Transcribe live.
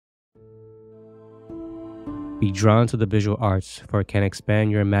Be drawn to the visual arts, for it can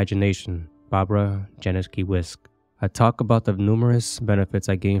expand your imagination. Barbara Janicki-Wisk. I talk about the numerous benefits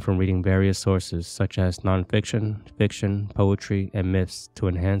I gain from reading various sources, such as nonfiction, fiction, poetry, and myths, to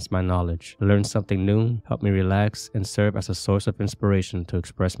enhance my knowledge, learn something new, help me relax, and serve as a source of inspiration to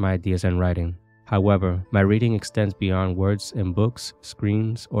express my ideas in writing. However, my reading extends beyond words in books,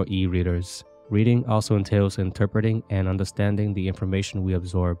 screens, or e-readers. Reading also entails interpreting and understanding the information we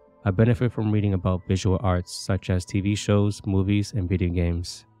absorb. I benefit from reading about visual arts, such as TV shows, movies, and video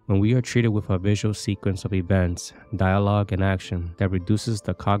games. When we are treated with a visual sequence of events, dialogue, and action that reduces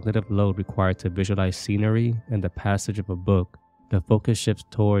the cognitive load required to visualize scenery and the passage of a book, the focus shifts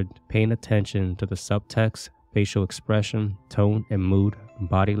toward paying attention to the subtext, facial expression, tone and mood,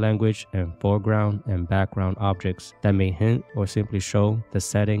 body language, and foreground and background objects that may hint or simply show the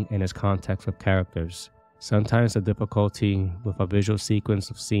setting and its context of characters. Sometimes the difficulty with a visual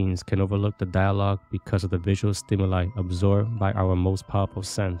sequence of scenes can overlook the dialogue because of the visual stimuli absorbed by our most powerful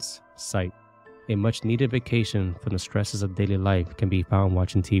sense, sight. A much needed vacation from the stresses of daily life can be found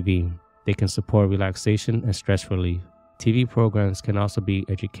watching TV. They can support relaxation and stress relief. TV programs can also be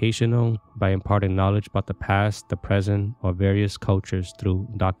educational by imparting knowledge about the past, the present, or various cultures through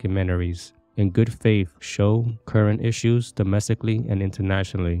documentaries. In good faith, show current issues domestically and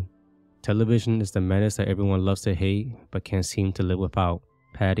internationally. Television is the menace that everyone loves to hate but can't seem to live without.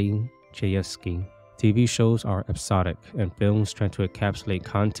 Patty Chayefsky. TV shows are episodic, and films try to encapsulate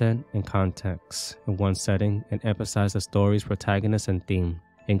content and context in one setting and emphasize the story's protagonist and theme.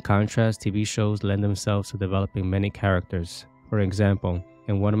 In contrast, TV shows lend themselves to developing many characters. For example,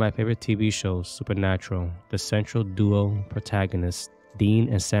 in one of my favorite TV shows, Supernatural, the central duo protagonists, Dean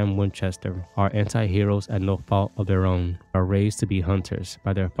and Sam Winchester, are anti-heroes at no fault of their own, are raised to be hunters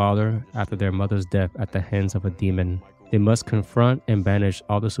by their father after their mother's death at the hands of a demon. They must confront and banish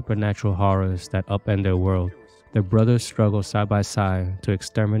all the supernatural horrors that upend their world. The brothers struggle side by side to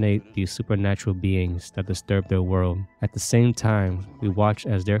exterminate these supernatural beings that disturb their world. At the same time, we watch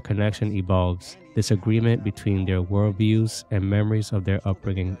as their connection evolves. Disagreement between their worldviews and memories of their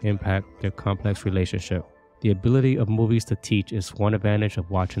upbringing impact their complex relationship. The ability of movies to teach is one advantage of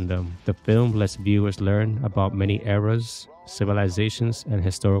watching them. The film lets viewers learn about many eras, civilizations, and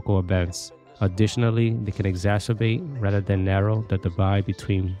historical events. Additionally, they can exacerbate rather than narrow the divide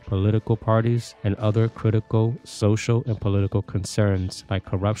between political parties and other critical social and political concerns like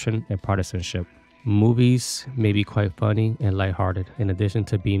corruption and partisanship. Movies may be quite funny and lighthearted in addition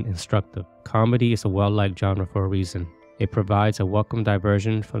to being instructive. Comedy is a well-liked genre for a reason. It provides a welcome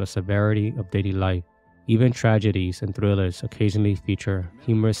diversion from the severity of daily life. Even tragedies and thrillers occasionally feature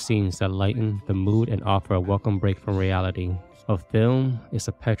humorous scenes that lighten the mood and offer a welcome break from reality. A film is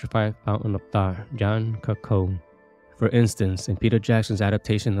a petrified fountain of thought. John Cocteau. For instance, in Peter Jackson's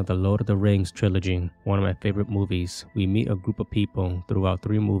adaptation of the Lord of the Rings trilogy, one of my favorite movies, we meet a group of people throughout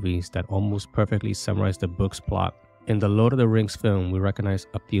 3 movies that almost perfectly summarize the book's plot. In the Lord of the Rings film, we recognize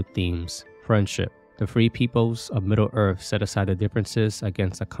a few themes. Friendship. The free peoples of Middle-earth set aside their differences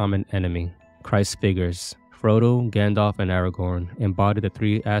against a common enemy. Christ figures. Frodo, Gandalf, and Aragorn embody the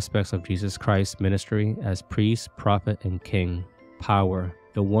 3 aspects of Jesus Christ's ministry as priest, prophet, and king. Power.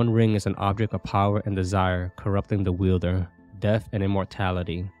 The One Ring is an object of power and desire, corrupting the wielder. Death and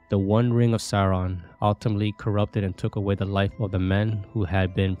immortality. The One Ring of Sauron ultimately corrupted and took away the life of the men who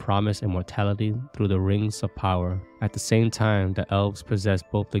had been promised immortality through the Rings of Power. At the same time, the elves possess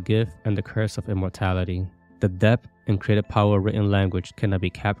both the gift and the curse of immortality. The depth and creative power of written language cannot be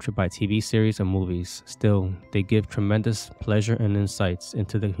captured by TV series or movies. Still, they give tremendous pleasure and insights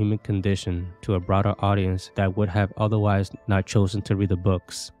into the human condition to a broader audience that would have otherwise not chosen to read the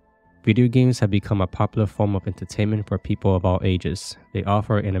books. Video games have become a popular form of entertainment for people of all ages. They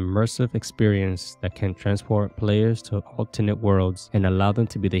offer an immersive experience that can transport players to alternate worlds and allow them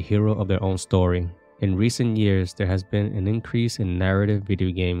to be the hero of their own story. In recent years, there has been an increase in narrative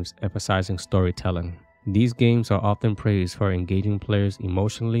video games emphasizing storytelling. These games are often praised for engaging players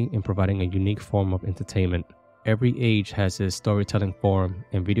emotionally and providing a unique form of entertainment. Every age has its storytelling form,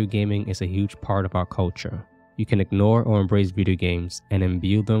 and video gaming is a huge part of our culture. You can ignore or embrace video games and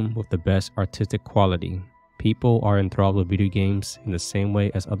imbue them with the best artistic quality. People are enthralled with video games in the same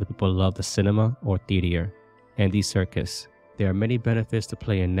way as other people love the cinema or theater. Andy Serkis. There are many benefits to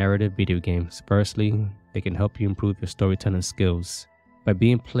playing narrative video games. Firstly, they can help you improve your storytelling skills. By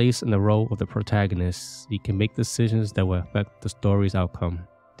being placed in the role of the protagonist, you can make decisions that will affect the story's outcome.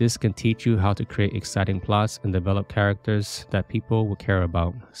 This can teach you how to create exciting plots and develop characters that people will care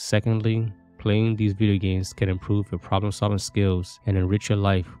about. Secondly, playing these video games can improve your problem-solving skills and enrich your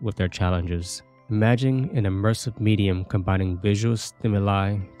life with their challenges. Imagine an immersive medium combining visual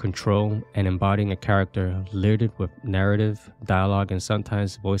stimuli, control, and embodying a character littered with narrative, dialogue, and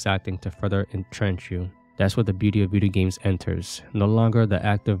sometimes voice acting to further entrench you. That's where the beauty of video games enters, no longer the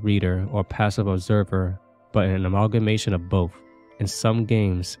active reader or passive observer, but an amalgamation of both. In some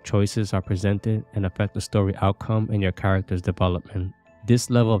games, choices are presented and affect the story outcome and your character's development.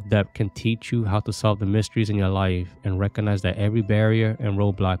 This level of depth can teach you how to solve the mysteries in your life and recognize that every barrier and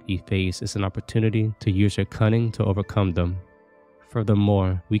roadblock you face is an opportunity to use your cunning to overcome them.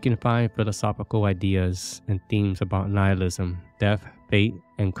 Furthermore, we can find philosophical ideas and themes about nihilism, death, fate,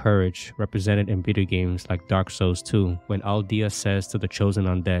 and courage represented in video games like Dark Souls 2, when Aldea says to the chosen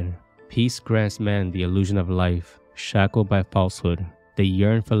undead, "Peace grants man the illusion of life, shackled by falsehood. They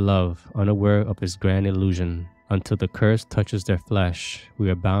yearn for love, unaware of its grand illusion. Until the curse touches their flesh, we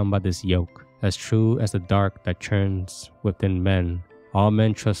are bound by this yoke. As true as the dark that churns within men, all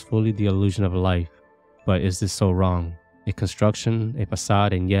men trust fully the illusion of life. But is this so wrong? A construction, a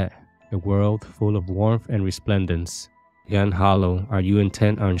facade, and yet a world full of warmth and resplendence. Young Hollow, are you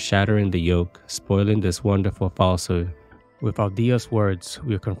intent on shattering the yoke, spoiling this wonderful falsehood?" With Aldea's words,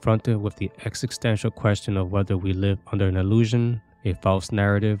 we are confronted with the existential question of whether we live under an illusion, a false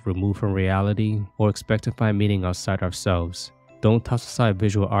narrative removed from reality, or expect to find meaning outside ourselves. Don't toss aside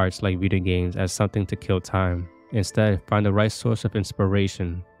visual arts like video games as something to kill time. Instead, find the right source of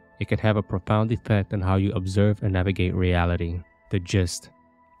inspiration. It can have a profound effect on how you observe and navigate reality. The gist.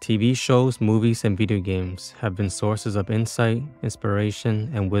 TV shows, movies, and video games have been sources of insight,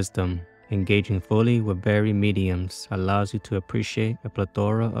 inspiration, and wisdom. Engaging fully with varied mediums allows you to appreciate a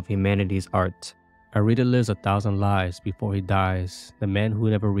plethora of humanity's art. A reader lives 1,000 lives before he dies. The man who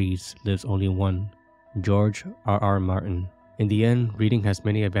never reads lives only one. George R.R. Martin. In the end, reading has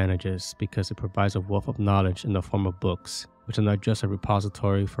many advantages because it provides a wealth of knowledge in the form of books, which are not just a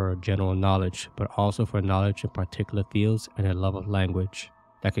repository for general knowledge, but also for knowledge in particular fields and a love of language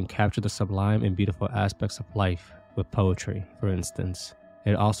that can capture the sublime and beautiful aspects of life, with poetry, for instance.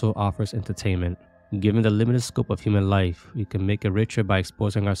 It also offers entertainment. Given the limited scope of human life, we can make it richer by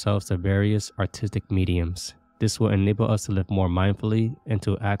exposing ourselves to various artistic mediums. This will enable us to live more mindfully and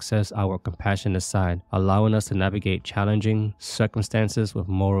to access our compassionate side, allowing us to navigate challenging circumstances with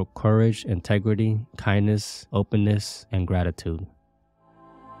moral courage, integrity, kindness, openness, and gratitude.